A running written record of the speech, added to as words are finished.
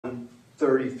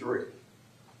33.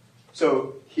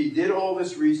 So he did all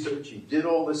this research, he did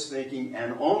all this thinking,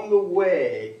 and on the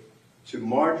way to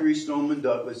Marjory Stoneman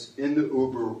Douglas in the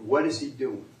Uber, what is he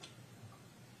doing?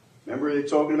 Remember they're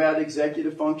talking about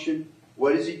executive function?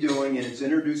 What is he doing? And it's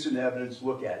introduced in evidence.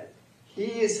 Look at it.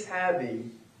 He is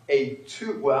having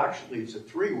well, actually it's a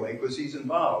three-way because he's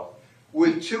involved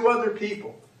with two other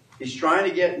people. He's trying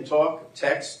to get and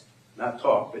text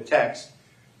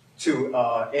to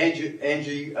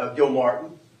Angie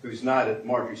Gilmartin, who's not at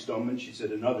Marjory Stoneman. She's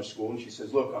at another school, and she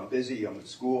says, look, I'm busy, I'm at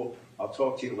school, I'll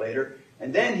talk to you later.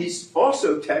 And then he's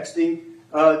also texting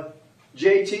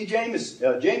J.T.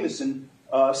 Jameson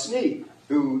Sneed,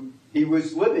 who he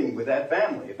was living with that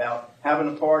family, about having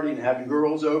a party and having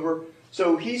girls over.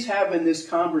 So he's having this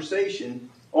conversation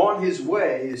on his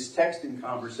way, his texting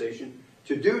conversation,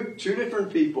 to do two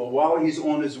different people while he's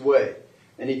on his way.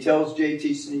 And he tells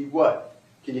J.T. Sneed, what?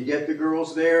 Can you get the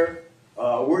girls there?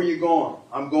 Where are you going?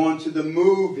 I'm going to the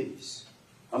movies.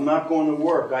 I'm not going to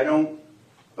work. I don't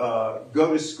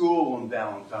go to school on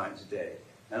Valentine's Day.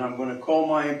 And I'm going to call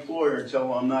my employer and tell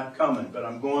him I'm not coming, but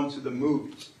I'm going to the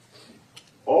movies.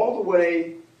 All the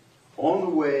way, on the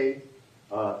way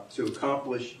to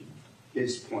accomplish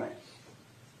his plan.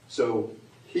 So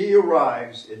he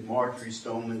arrives at Marjory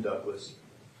Stoneman Douglas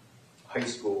High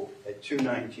School at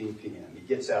 2:19 p.m. He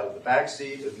gets out of the back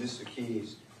seat of Mr.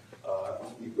 Keeney's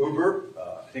Uber,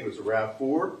 I think it was a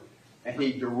RAV4, and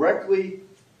he directly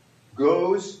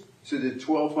goes to the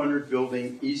 1200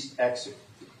 building east exit.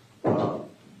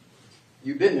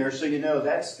 You've been there, so you know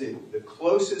that's the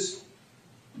closest,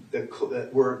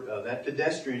 that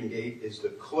pedestrian gate is the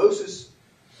closest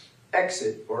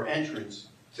exit or entrance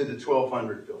to the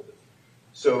 1200 building.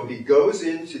 So he goes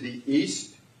into the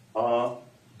east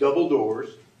double doors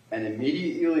and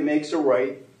immediately makes a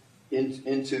right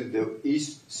into the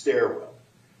east stairwell.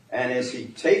 And as he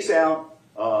takes out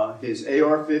his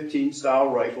AR-15 style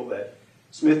rifle, that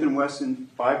Smith & Wesson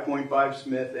 5.5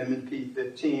 Smith M&P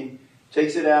 15,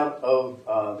 takes it out of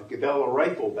the Gabella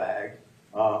rifle bag,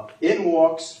 in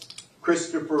walks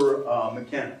Christopher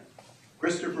McKenna.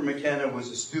 Christopher McKenna was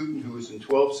a student who was in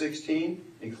 1216,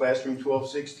 in classroom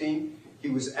 1216. He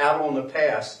was out on the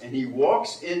pass, and he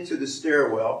walks into the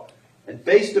stairwell and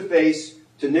face-to-face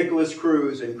to Nikolas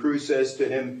Cruz, and Cruz says to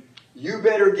him, you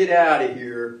better get out of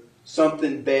here.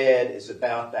 Something bad is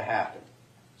about to happen.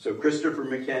 So Christopher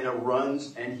McKenna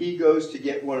runs, and he goes to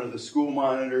get one of the school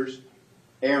monitors,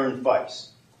 Aaron Feiss.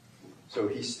 So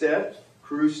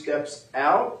Cruz steps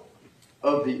out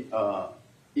of the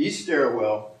east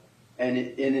stairwell, and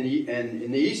in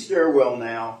the east stairwell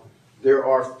now, there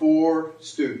are 4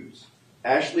 students.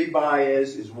 Ashley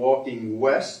Baez is walking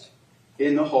west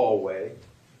in the hallway.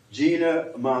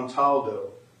 Gina Montaldo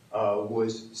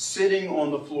was sitting on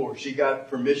the floor. She got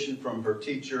permission from her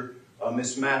teacher,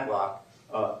 Miss Matlock,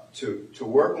 to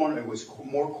work on it. It was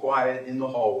more quiet in the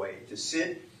hallway, to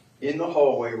sit in the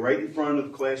hallway right in front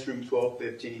of classroom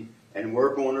 1215 and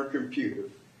work on her computer.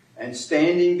 And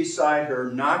standing beside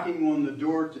her, knocking on the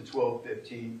door to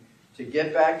 1215 to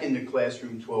get back into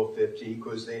classroom 1215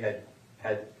 because they had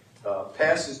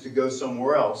passes to go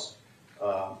somewhere else,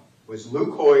 was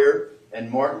Luke Hoyer and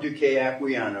Martin Duque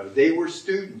Acquiano. They were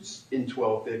students in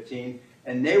 1215,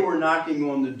 and they were knocking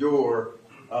on the door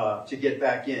to get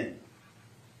back in.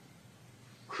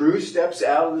 Cruz steps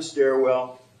out of the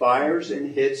stairwell, fires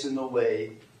and hits in the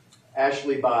leg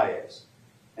Ashley Baez.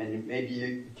 And maybe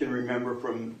you can remember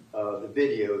from the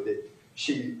video that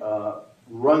she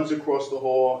runs across the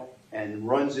hall and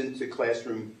runs into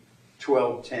classroom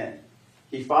 1210.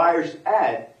 He fires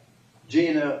at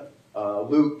Gina,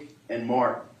 Luke, and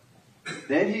Martin.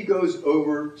 Then he goes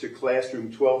over to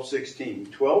classroom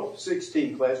 1216.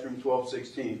 1216, classroom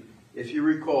 1216, if you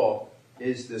recall,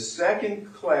 is the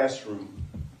second classroom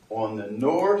on the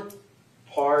north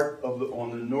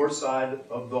side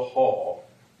of the hall.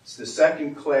 It's the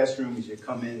second classroom as you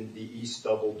come in the east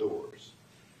double doors.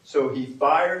 So he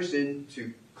fires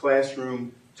into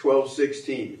classroom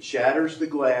 1216, shatters the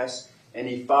glass, and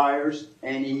he fires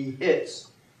and he hits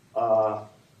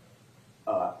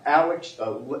Alex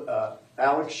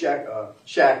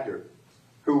Schachter,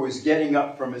 who was getting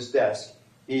up from his desk.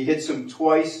 He hits him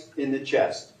twice in the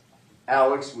chest.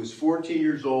 Alex was 14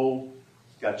 years old,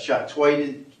 got shot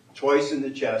twice in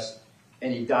the chest,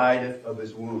 and he died of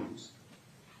his wounds.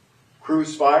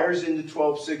 Cruz fires into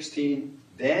 1216,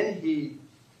 then he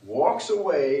walks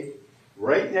away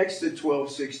right next to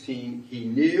 1216. He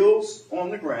kneels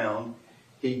on the ground.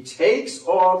 He takes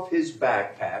off his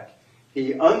backpack.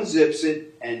 He unzips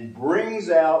it and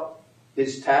brings out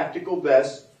his tactical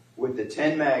vest with the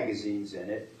 10 magazines in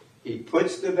it. He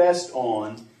puts the vest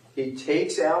on. He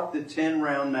takes out the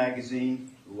 10-round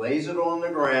magazine, lays it on the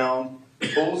ground,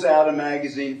 pulls out a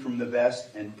magazine from the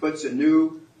vest, and puts a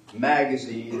new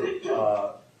magazine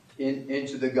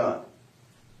into the gun.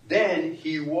 Then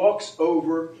he walks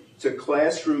over to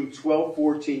classroom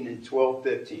 1214 and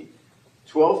 1215.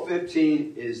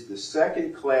 1215 is the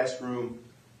second classroom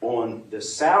on the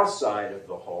south side of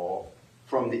the hall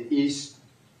from the east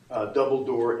double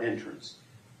door entrance.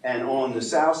 And on the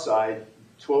south side,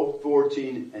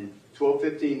 1214 and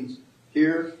 1215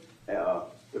 here,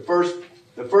 the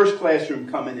first classroom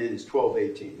coming in is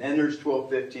 1218. Then there's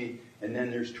 1215, and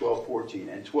then there's 1214.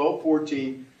 And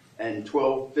 1214 and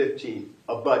 1215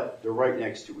 abut, they're right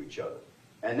next to each other.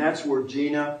 And that's where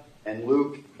Gina and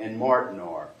Luke and Martin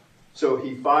are. So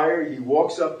he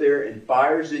walks up there and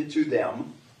fires into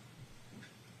them,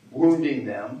 wounding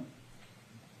them.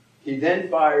 He then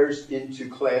fires into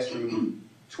classroom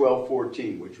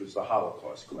 1214, which was the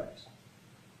Holocaust class.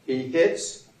 He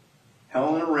hits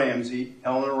Helena Ramsey.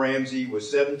 Helena Ramsey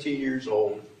was 17 years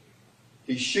old.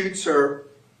 He shoots her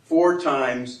 4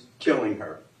 times, killing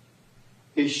her.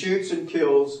 He shoots and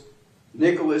kills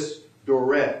Nikolas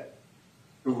Cruz,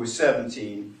 who was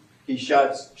 17. He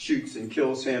shoots and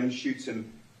kills him, shoots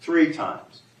him 3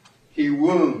 times. He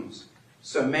wounds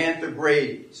Samantha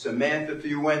Grady, Samantha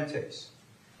Fuentes,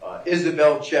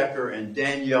 Isabel Checker, and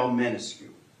Danielle Menescu.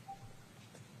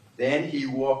 Then he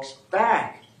walks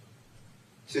back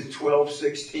to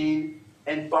 1216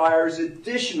 and fires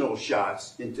additional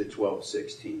shots into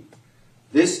 1216.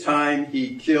 This time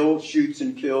he shoots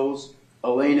and kills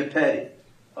Elena Petty.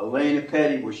 Elena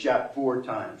Petty was shot 4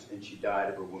 times and she died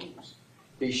of her wounds.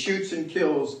 He shoots and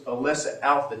kills Alessa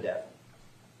Alfadef.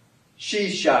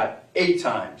 She's shot 8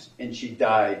 times and she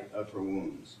died of her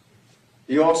wounds.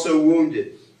 He also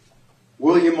wounded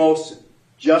William Olson,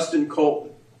 Justin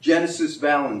Colton, Genesis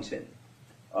Valentin,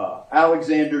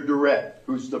 Alexander Durrett,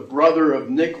 who's the brother of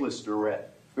Nicholas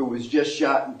Durrett, who was just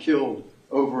shot and killed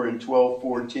over in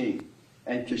 1214,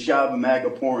 and Keshava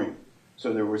Magaporian.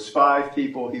 So there was 5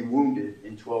 people he wounded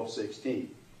in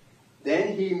 1216.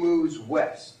 Then he moves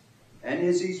west. And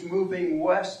as he's moving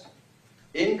west,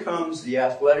 in comes the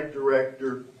athletic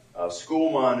director,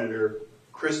 school monitor,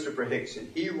 Christopher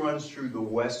Hickson. He runs through the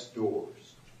west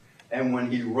doors. And when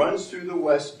he runs through the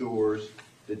west doors,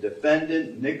 the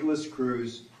defendant, Nikolas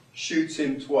Cruz, shoots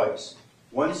him twice.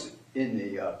 Once in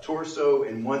the torso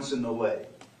and once in the leg.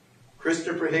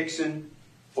 Christopher Hickson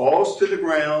falls to the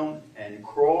ground and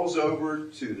crawls over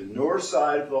to the north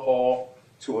side of the hall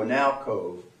to an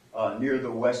alcove near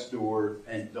the west door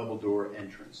and double door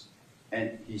entrance.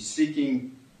 And he's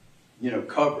seeking,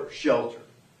 cover, shelter.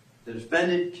 The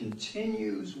defendant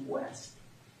continues west.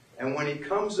 And when he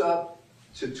comes up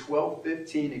to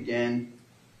 1215 again,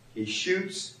 he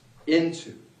shoots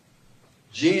into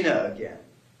Gina again,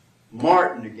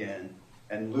 Martin again,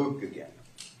 and Luke again.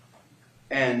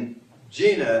 And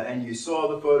Gina, and you saw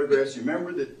the photographs, you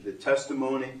remember the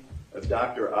testimony of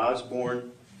Dr.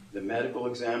 Osborne, the medical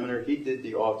examiner? He did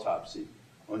the autopsy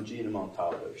on Gina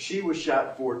Montalvo. She was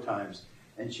shot 4 times,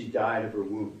 and she died of her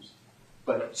wounds.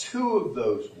 But 2 of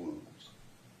those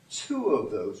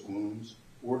wounds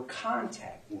were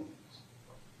contact wounds.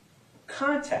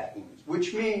 Contact wounds,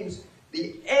 which means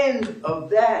the end of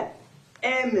that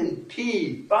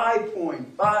M&P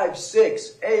 5.56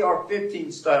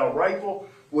 AR-15 style rifle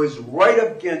was right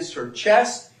up against her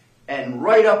chest and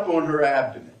right up on her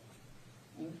abdomen.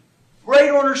 Right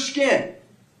on her skin.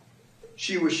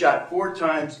 She was shot 4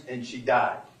 times and she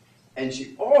died. And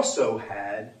she also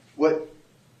had what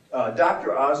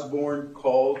Dr. Osborne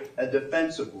called a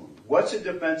defensive wound. What's a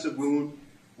defensive wound?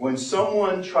 When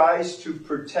someone tries to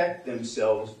protect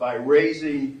themselves by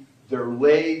raising their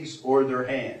legs or their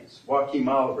hands. Joaquin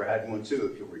Oliver had one too,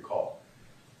 if you'll recall.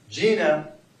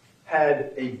 Gina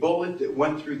had a bullet that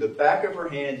went through the back of her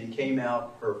hand and came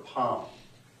out her palm,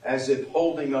 as if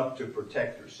holding up to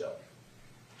protect herself.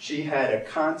 She had a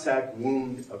contact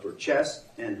wound of her chest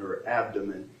and her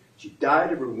abdomen. She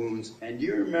died of her wounds. And do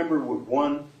you remember what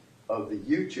one of the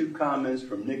YouTube comments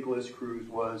from Nikolas Cruz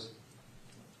was?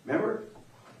 Remember?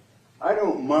 I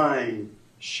don't mind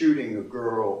shooting a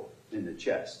girl in the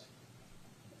chest.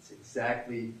 That's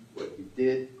exactly what he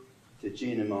did to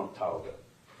Gina Montalvo.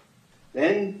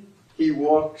 Then he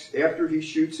walks, after he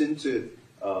shoots into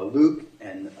Luke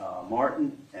and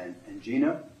Martin and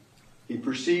Gina, he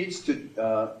proceeds to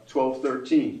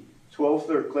 1213.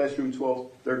 Classroom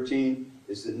 1213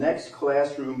 is the next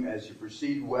classroom as you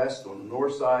proceed west on the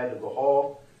north side of the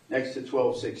hall, next to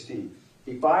 1216.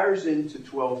 He fires into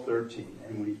 1213,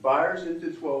 and when he fires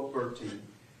into 1213,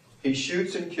 he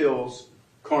shoots and kills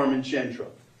Carmen Chentra.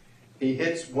 He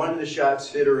hits, one of the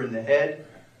shots hit her in the head,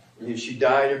 She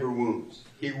died of her wounds.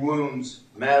 He wounds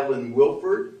Madeline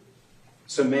Wilford,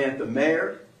 Samantha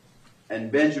Mayer,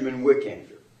 and Benjamin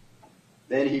Wickander.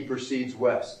 Then he proceeds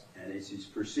west. And as he's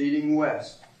proceeding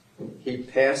west, he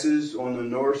passes on the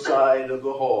north side of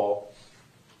the hall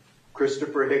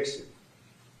Christopher Hickson.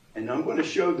 And I'm going to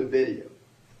show the video.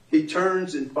 He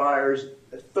turns and fires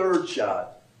a third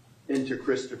shot into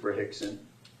Christopher Hickson.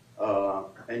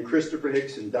 And Christopher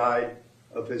Hickson died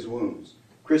of his wounds.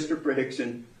 Christopher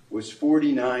Hickson was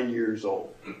 49 years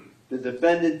old. The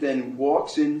defendant then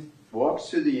walks to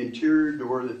the interior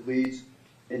door that leads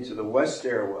into the west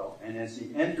stairwell. And as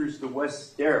he enters the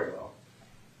west stairwell,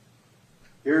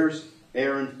 here's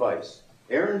Aaron Feist.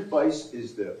 Aaron Feist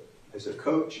is a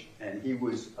coach, and he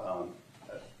was a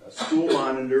school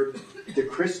monitor that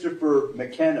Christopher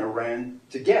McKenna ran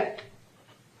to get.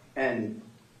 And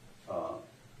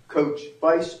Coach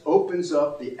Feist opens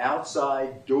up the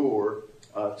outside door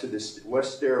to the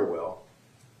west stairwell.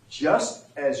 Just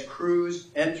as Cruz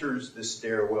enters the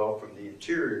stairwell from the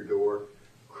interior door,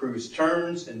 Cruz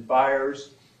turns and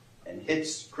fires and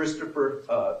hits Coach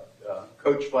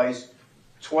Feist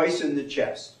twice in the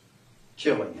chest,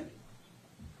 killing him.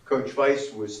 Coach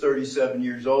Feist was 37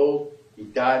 years old. He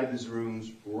died of his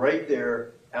wounds right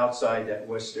there outside that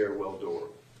west stairwell door.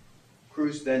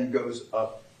 Cruz then goes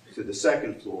up to the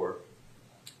second floor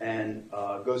and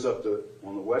goes up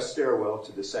on the west stairwell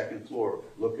to the second floor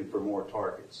looking for more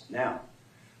targets. Now,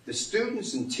 the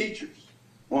students and teachers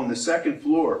on the second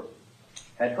floor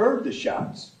had heard the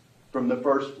shots from the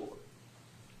first floor.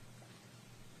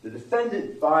 The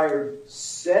defendant fired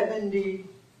 70,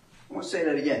 I want to say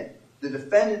that again. The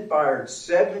defendant fired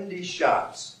 70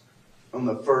 shots on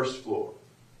the first floor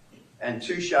and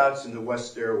 2 shots in the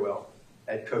west stairwell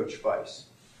at Coach Feist.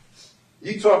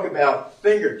 You talk about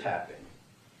finger tapping,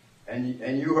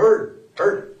 and you heard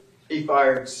it. He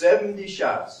fired 70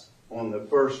 shots on the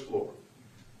first floor.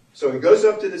 So he goes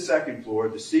up to the second floor.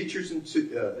 The teachers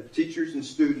and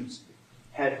students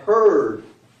had heard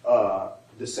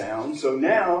the sound, so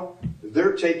now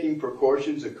they're taking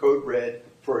precautions, a code red,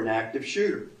 for an active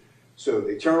shooter. So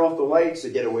they turn off the lights, they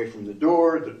get away from the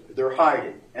door, they're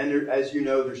hiding. And as you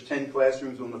know, there's 10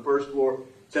 classrooms on the first floor,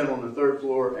 10 on the third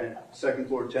floor, and second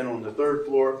floor, 10 on the third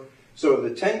floor. So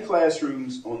the 10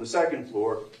 classrooms on the second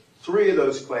floor, 3 of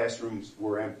those classrooms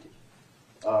were empty.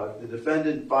 The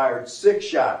defendant fired 6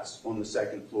 shots on the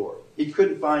second floor. He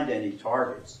couldn't find any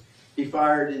targets. He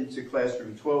fired into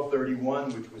classroom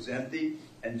 1231, which was empty,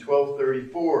 and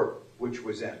 1234, which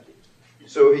was empty.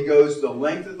 So he goes the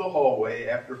length of the hallway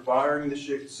after firing the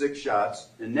 6 shots,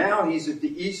 and now he's at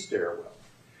the east stairwell.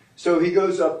 So he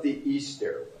goes up the east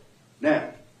stairwell.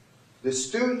 Now, the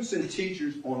students and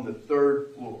teachers on the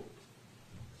third floor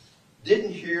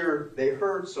didn't hear, they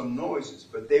heard some noises,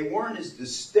 but they weren't as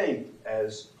distinct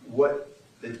as what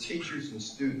the teachers and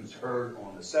students heard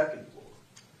on the second floor.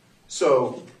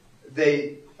 So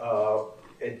they,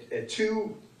 at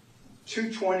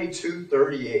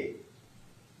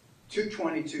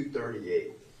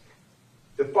 2:22:38,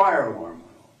 the fire alarm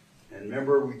went on. And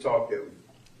remember, we talked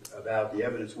about the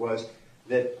evidence was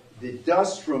that the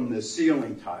dust from the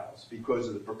ceiling tiles, because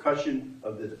of the percussion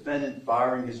of the defendant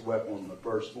firing his weapon on the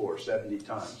first floor 70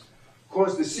 times,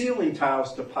 caused the ceiling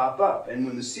tiles to pop up. And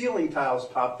when the ceiling tiles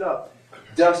popped up,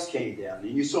 dust came down. And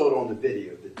you saw it on the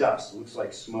video, the dust. It looks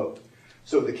like smoke.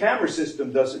 So the camera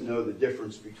system doesn't know the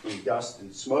difference between dust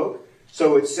and smoke,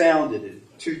 so it sounded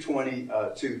at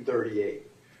 2:22:38.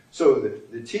 So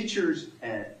the teachers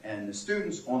and the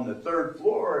students on the third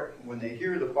floor, when they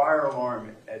hear the fire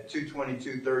alarm at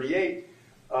 2:22:38,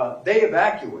 they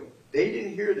evacuate. They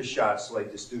didn't hear the shots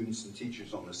like the students and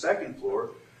teachers on the second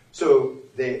floor. So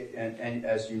and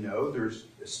as you know, there's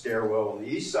a stairwell on the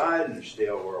east side and a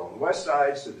stairwell on the west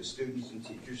side, so the students and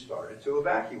teachers started to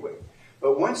evacuate.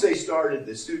 But once the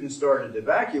students started to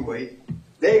evacuate,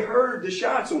 they heard the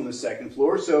shots on the second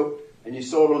floor, and you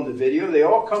saw it on the video, they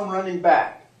all come running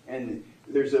back. And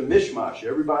there's a mishmash,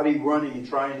 everybody running and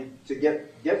trying to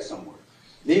get somewhere.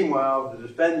 Meanwhile, the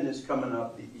defendant is coming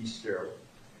up the east stairwell.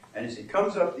 And as he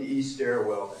comes up the east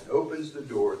stairwell and opens the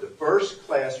door, the first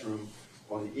classroom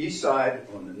on the east side,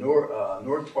 on the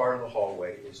north part of the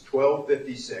hallway, is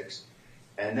 1256.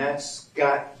 And that's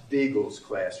Scott Beagle's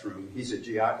classroom. He was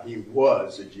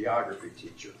a geography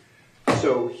teacher.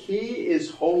 So he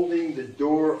is holding the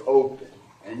door open,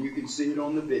 and you can see it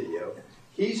on the video.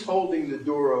 He's holding the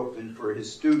door open for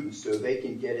his students so they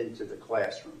can get into the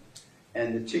classroom.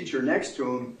 And the teacher next to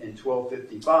him in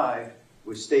 1255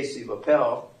 was Stacy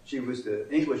Lapel. She was the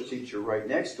English teacher right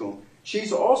next to him.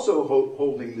 She's also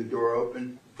holding the door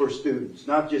open for students,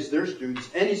 not just their students,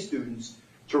 any students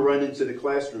to run into the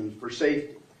classrooms for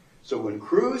safety. So when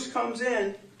Cruz comes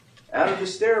in out of the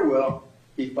stairwell,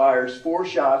 he fires 4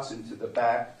 shots into the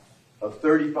back of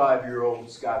 35-year-old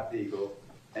Scott Beagle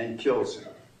and kills him.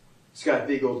 Scott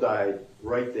Beagle died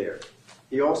right there.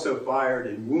 He also fired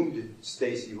and wounded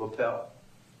Stacy Lapel.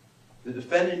 The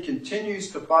defendant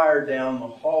continues to fire down the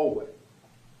hallway.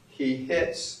 He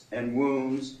hits and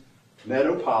wounds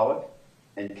Meadow Pollock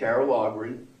and Carol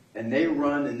Ogren, and they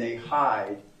run and they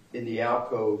hide in the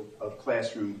alcove of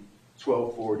classroom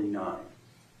 1249.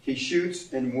 He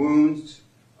shoots and wounds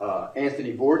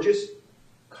Anthony Borges,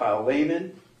 Kyle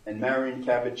Lehman, and Marion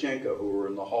Kavachenko, who were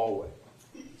in the hallway.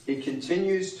 He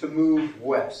continues to move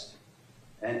west,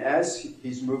 and as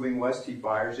he's moving west, he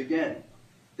fires again.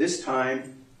 This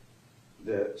time,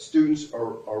 the students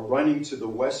are running to the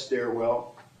west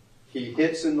stairwell. He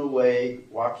hits in the leg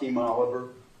Joaquin Oliver,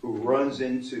 who runs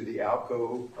into the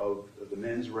alcove of the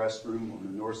men's restroom on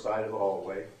the north side of the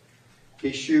hallway.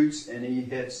 He shoots and he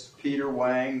hits Peter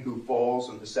Wang, who falls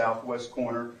in the southwest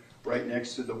corner right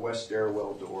next to the west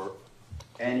stairwell door.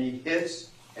 And he hits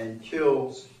and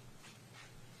kills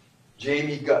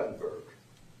Jamie Guttenberg.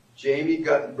 Jamie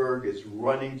Guttenberg is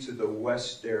running to the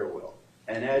west stairwell.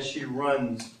 And as she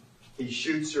runs, he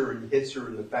shoots her and hits her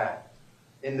in the back.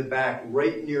 In the back,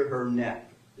 right near her neck.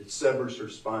 It severs her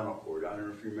spinal cord. I don't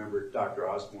know if you remember Dr.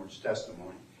 Osborne's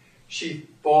testimony. She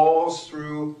falls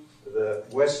through the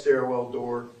west stairwell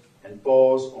door and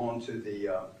falls onto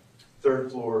the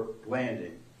third floor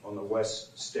landing on the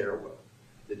west stairwell.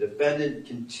 The defendant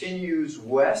continues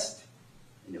west,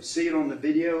 and you'll see it on the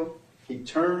video. He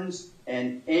turns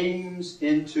and aims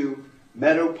into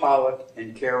Meadow Pollock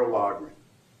and Carol Ogren.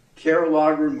 Carol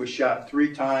Ogren was shot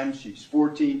 3 times. She's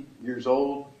 14 years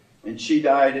old, and she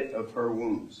died of her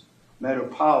wounds. Meadow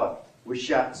Pollock was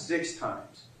shot 6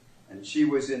 times, and she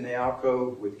was in the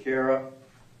alcove with Kara.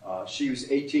 She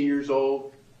was 18 years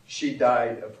old. She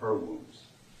died of her wounds.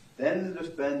 Then the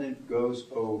defendant goes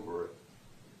over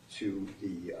to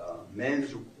the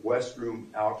men's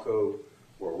restroom alcove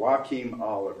where Joaquin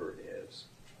Oliver is,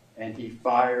 and he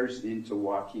fires into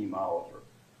Joaquin Oliver.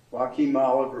 Joaquin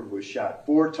Oliver was shot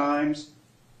 4 times,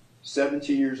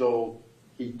 17 years old.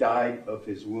 He died of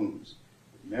his wounds.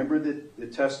 Remember the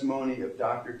testimony of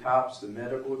Dr. Tops, the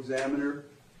medical examiner?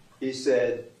 He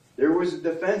said there was a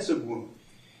defensive wound,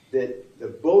 that the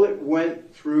bullet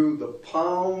went through the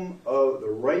palm of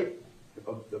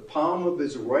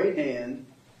his right hand,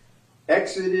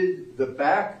 exited the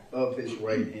back of his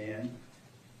right hand,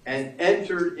 and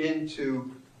entered into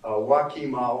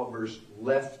Joaquin Oliver's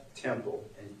left temple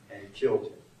and killed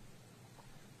him.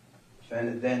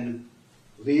 Defendant then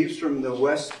leaves from the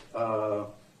west, the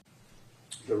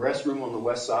restroom on the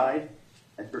west side,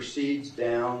 and proceeds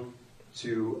down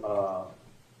to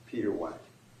Peter Wang.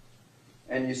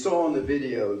 And you saw in the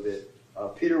video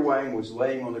that Peter Wang was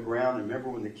laying on the ground. And remember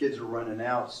when the kids were running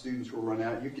out, students were running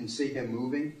out, you can see him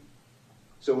moving.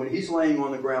 So when he's laying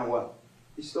on the ground, what?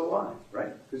 He's still alive,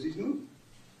 right? Because he's moving.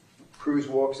 Cruz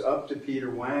walks up to Peter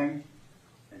Wang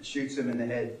and shoots him in the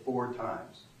head 4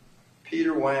 times.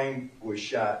 Peter Wang was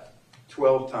shot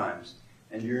 12 times.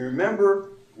 And you remember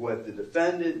what the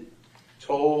defendant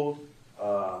told,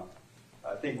 I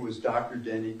think it was Dr.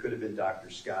 Denny, could have been Dr.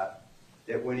 Scott,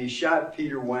 that when he shot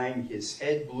Peter Wang, his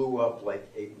head blew up like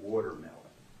a watermelon.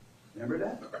 Remember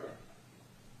that?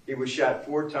 He was shot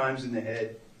 4 times in the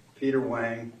head. Peter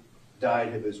Wang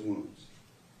died of his wounds.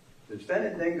 The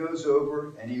defendant then goes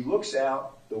over and he looks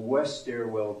out the west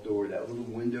stairwell door, that little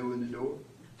window in the door.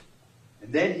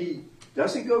 And then he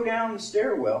doesn't go down the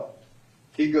stairwell.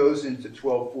 He goes into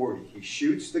 1240. He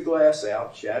shoots the glass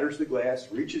out, shatters the glass,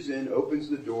 reaches in, opens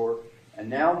the door, and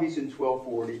now he's in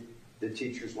 1240, the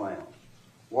teacher's lounge.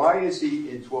 Why is he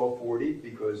in 1240?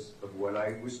 Because of what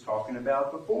I was talking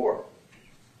about before.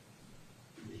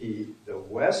 The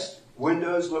west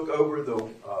windows look over the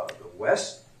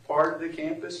west part of the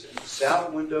campus, and the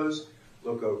south windows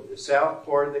look over the south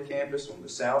part of the campus. On the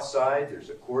south side, there's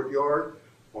a courtyard.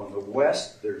 On the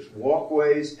west, there's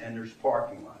walkways and there's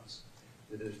parking lots.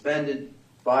 The defendant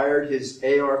fired his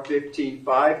AR-15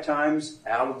 5 times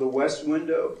out of the west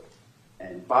window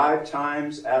and 5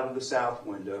 times out of the south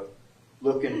window,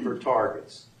 looking for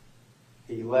targets.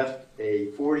 He left a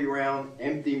 40-round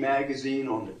empty magazine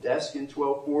on the desk in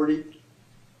 1240,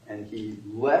 and he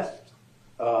left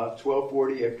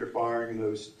 1240 after firing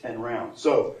those 10 rounds.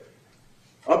 So,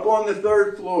 up on the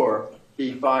 3rd floor,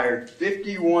 he fired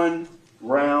 51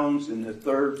 rounds in the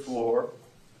 3rd floor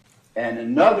and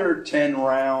another 10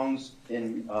 rounds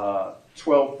in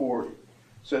 1240.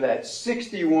 So that's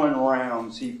 61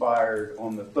 rounds he fired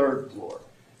on the 3rd floor.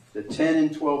 The 10 in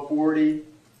 1240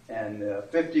 and the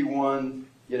 51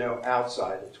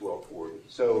 outside of 1240.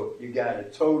 So you got a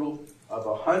total of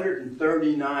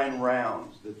 139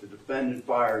 rounds that the defendant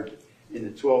fired in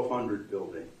the 1200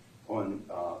 building on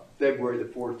February the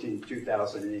 14th,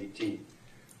 2018.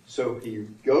 So he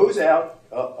goes out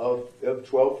of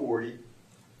 1240,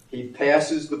 he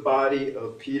passes the body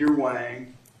of Peter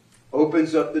Wang,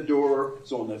 opens up the door,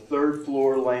 it's on the 3rd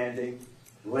floor landing.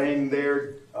 Laying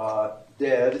there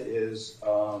dead is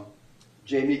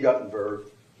Jamie Guttenberg.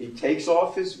 He takes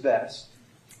off his vest,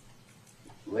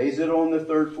 lays it on the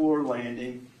 3rd floor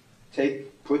landing,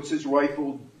 puts his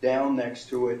rifle down next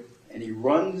to it, and he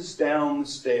runs down the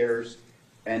stairs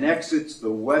and exits the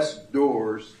west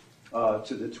doors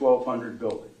to the 1200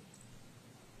 building.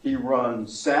 He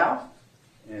runs south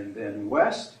and then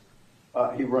west.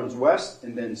 He runs west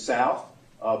and then south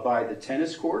by the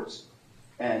tennis courts.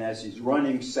 And as he's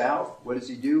running south, what does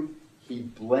he do? He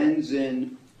blends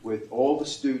in with all the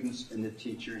students and the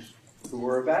teachers who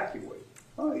were evacuated.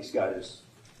 Oh, he's got his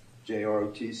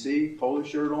JROTC polo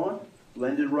shirt on,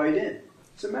 blended right in.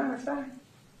 As a matter of fact,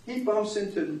 he bumps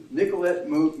into Nicolette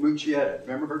Muccietta.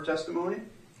 Remember her testimony?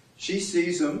 She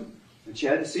sees him, and she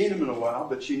hadn't seen him in a while,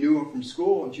 but she knew him from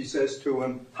school, and she says to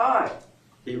him, "Hi."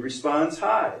 He responds,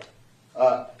 "Hi."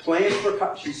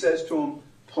 She says to him,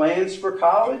 "Plans for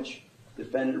college?"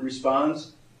 Defendant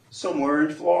responds, "Somewhere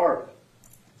in Florida."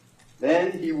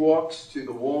 Then he walks to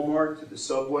the Walmart, to the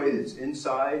Subway that's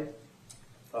inside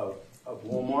of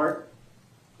Walmart,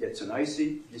 gets an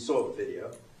icy. You saw the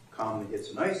video. Calmly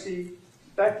gets an icy.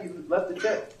 In fact, he left the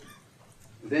tip.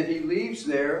 Then he leaves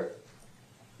there,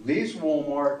 leaves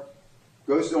Walmart,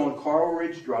 goes on Carl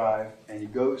Ridge Drive, and he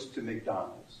goes to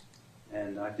McDonald's.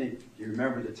 And I think, you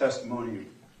remember the testimony,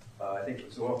 I think it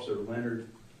was Officer Leonard.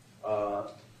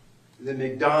 The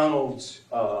McDonald's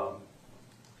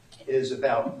is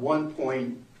about 1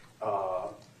 point,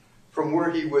 from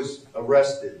where he was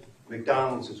arrested,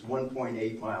 McDonald's is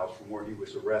 1.8 miles from where he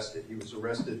was arrested. He was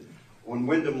arrested on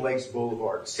Wyndham Lakes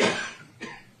Boulevard South.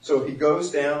 So he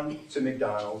goes down to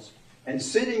McDonald's, and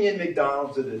sitting in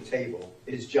McDonald's at a table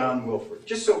is John Wilford.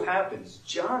 Just so happens,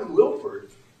 John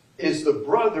Wilford is the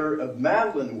brother of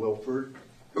Madeline Wilford,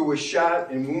 who was shot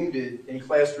and wounded in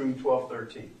classroom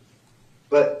 1213.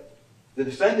 But the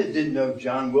defendant didn't know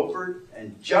John Wilford,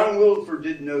 and John Wilford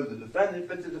didn't know the defendant,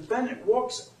 but the defendant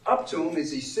walks up to him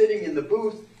as he's sitting in the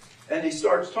booth, and he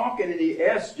starts talking, and he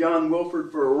asks John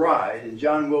Wilford for a ride, and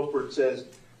John Wilford says,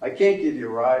 "I can't give you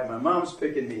a ride, my mom's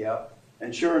picking me up."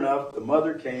 And sure enough, the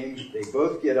mother came, they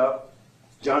both get up,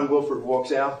 John Wilford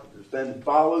walks out, the defendant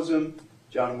follows him,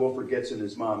 John Wilford gets in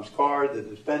his mom's car, the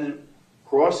defendant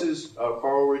crosses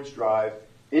Carl Ridge Drive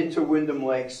into Wyndham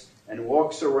Lakes and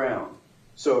walks around.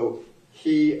 So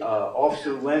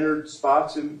Officer Leonard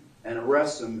spots him and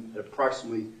arrests him at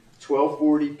approximately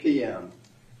 12:40 p.m.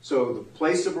 So the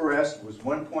place of arrest was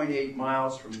 1.8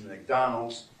 miles from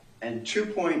McDonald's and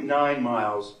 2.9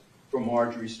 miles from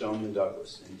Marjory Stoneman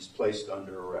Douglas, and he's placed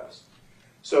under arrest.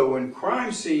 So when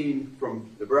crime scene from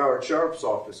the Broward Sheriff's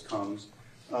Office comes,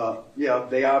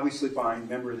 they obviously find,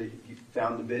 remember they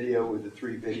found the video with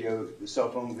the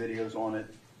cell phone videos on it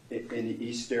in the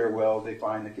east stairwell. They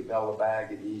find the Cabela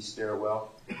bag in the east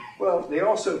stairwell. Well, they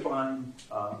also find,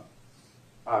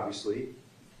 obviously,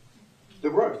 the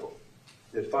rifle,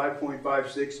 the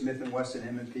 5.56 Smith & Wesson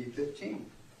M&P 15.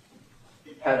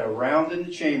 Had a round in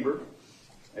the chamber,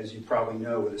 as you probably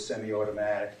know with a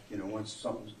semi-automatic. Once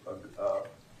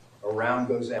a round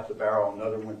goes out the barrel,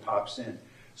 another one pops in.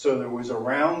 So there was a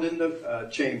round in the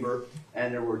chamber,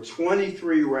 and there were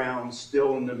 23 rounds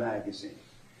still in the magazine.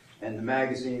 And the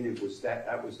magazine,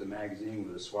 that was the magazine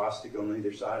with a swastika on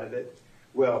either side of it.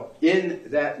 Well, in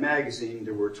that magazine,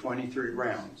 there were 23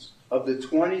 rounds. Of the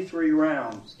 23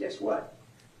 rounds, guess what?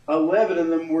 11 of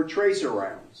them were tracer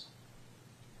rounds.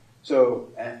 So,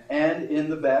 and in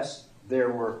the vest, there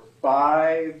were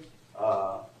 5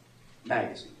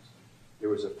 magazines. There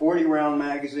was a 40-round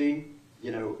magazine,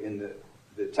 in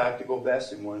the tactical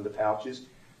vest in one of the pouches.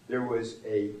 There was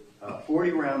a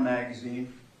 40-round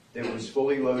magazine that was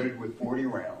fully loaded with 40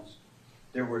 rounds.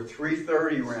 There were 3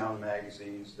 30-round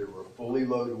magazines that were fully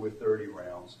loaded with 30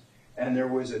 rounds. And there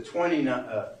was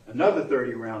another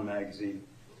 30-round magazine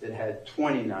that had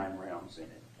 29 rounds in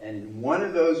it. And in one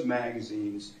of those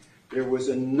magazines, there was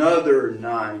another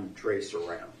 9 tracer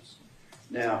rounds.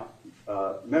 Now,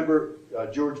 remember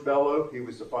George Bello? He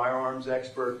was the firearms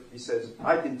expert. He says,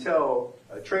 I can tell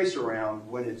a tracer round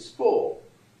when it's full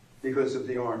because of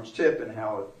the orange tip and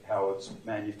how it's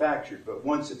manufactured. But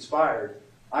once it's fired,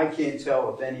 I can't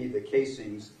tell if any of the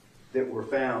casings that were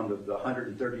found, of the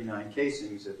 139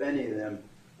 casings, if any of them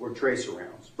were tracer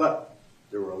rounds. But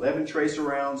There were 11 tracer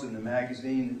rounds in the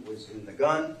magazine that was in the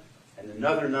gun, and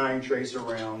another 9 tracer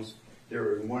rounds that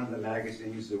were in one of the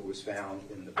magazines that was found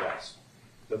in the vest.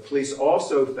 The police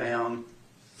also found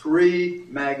 3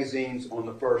 magazines on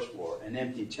the first floor, an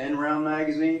empty 10-round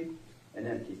magazine, an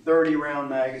empty 30-round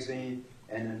magazine,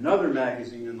 and another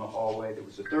magazine in the hallway that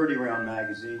was a 30-round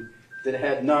magazine that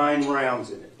had 9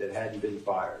 rounds in it that hadn't been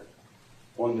fired.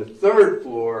 On the third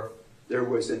floor, there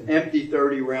was an empty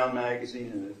 30-round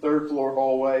magazine in the third floor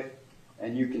hallway,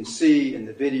 and you can see in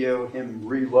the video him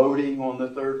reloading on the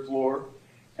third floor.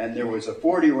 And there was a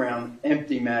 40-round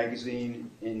empty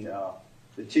magazine in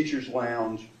the teacher's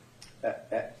lounge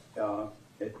at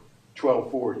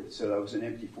 1240. So that was an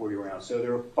empty 40 round. So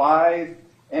there were 5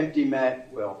 empty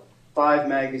 5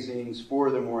 magazines. 4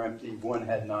 of them were empty. 1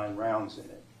 had 9 rounds in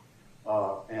it.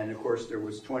 And of course there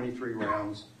was 23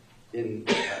 rounds in,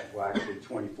 well actually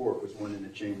 24, because 1 in the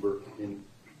chamber in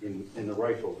the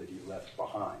rifle that he left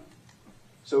behind.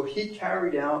 So he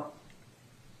carried out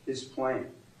his plan.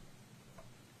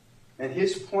 And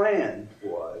his plan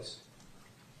was,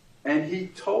 and he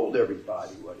told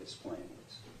everybody what his plan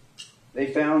was.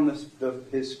 They found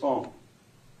his phone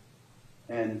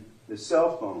and the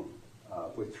cell phone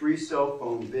with 3 cell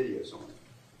phone videos on it.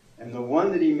 And the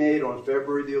one that he made on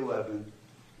February the 11th,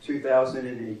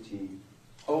 2018,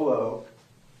 hello,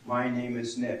 my name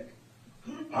is Nick.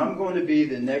 I'm going to be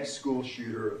the next school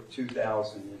shooter of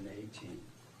 2018.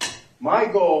 My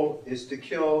goal is to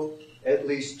kill at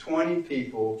least 20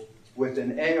 people with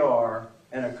an AR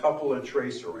and a couple of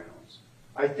tracer rounds.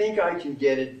 I think I can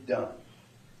get it done.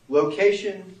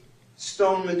 Location,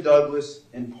 Stoneman Douglas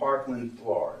in Parkland,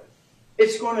 Florida.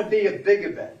 It's going to be a big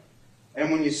event.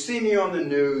 And when you see me on the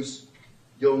news,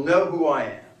 you'll know who I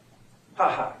am.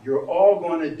 Haha, you're all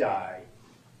going to die.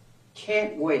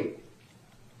 Can't wait.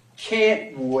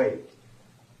 Can't wait.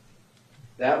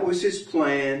 That was his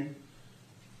plan.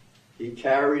 He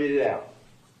carried it out.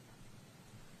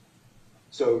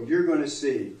 So you're going to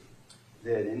see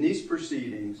that in these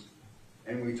proceedings,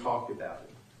 and we talked about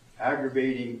it,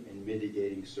 aggravating and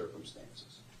mitigating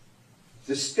circumstances.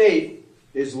 The state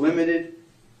is limited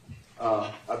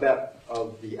of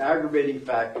the aggravating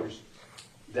factors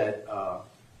that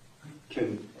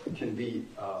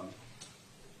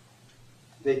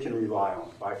they can rely on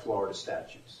by Florida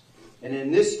statutes. And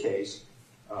in this case,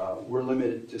 we're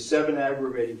limited to 7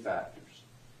 aggravating factors.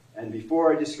 And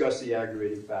before I discuss the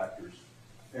aggravating factors,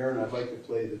 Aaron, I'd like to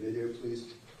play the video, please.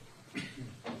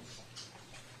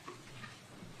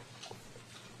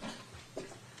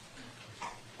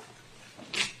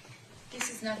 This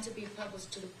is not to be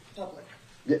published to the public,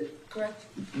 Yeah, correct?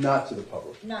 not to the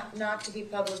public. Not to be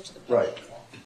published to the public. Right.